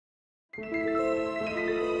Hello,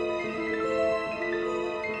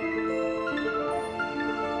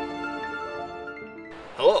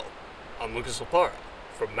 I'm Lucas Lapara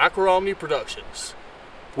from Omni Productions.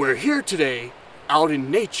 We're here today out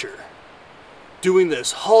in nature doing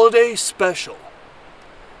this holiday special.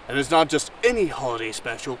 And it's not just any holiday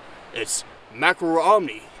special, it's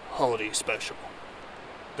Omni holiday special.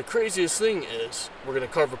 The craziest thing is we're going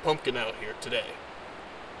to carve a pumpkin out here today.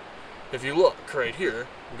 If you look right here,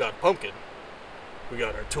 we got a pumpkin, we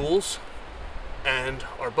got our tools, and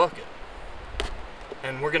our bucket.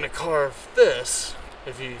 And we're going to carve this.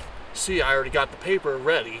 If you see, I already got the paper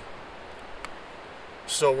ready.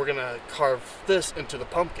 So we're going to carve this into the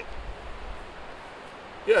pumpkin.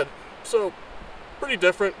 Yeah, so pretty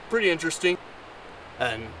different, pretty interesting.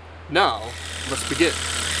 And now, let's begin.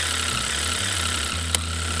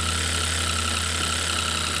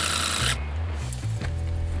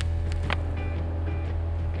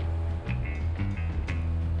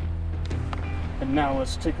 And now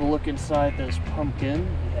let's take a look inside this pumpkin.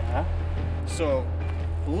 Yeah. So,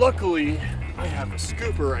 luckily, I have a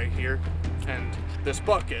scooper right here and this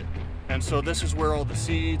bucket. And so this is where all the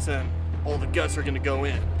seeds and all the guts are going to go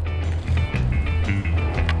in.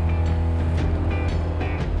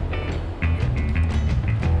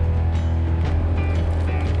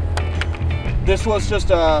 This was just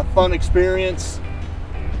a fun experience.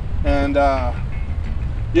 And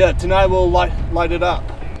yeah, tonight we'll light it up.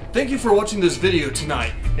 Thank you for watching this video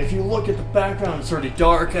tonight. If you look at the background, it's already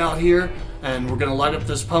dark out here, and we're gonna light up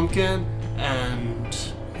this pumpkin,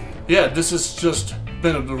 and yeah, this has just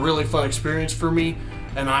been a really fun experience for me,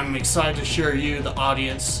 and I'm excited to share you, the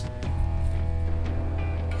audience.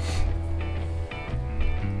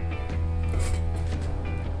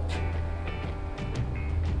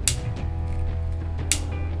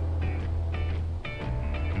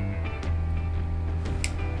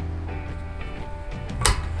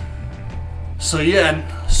 So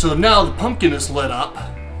yeah, so now the pumpkin is lit up.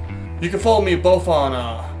 You can follow me both on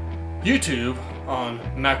YouTube, on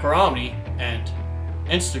Omni, and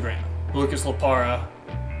Instagram, Lucas Lapara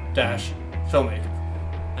 -filmmaker.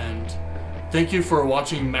 And thank you for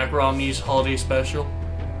watching Omni's holiday special.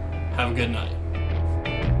 Have a good night.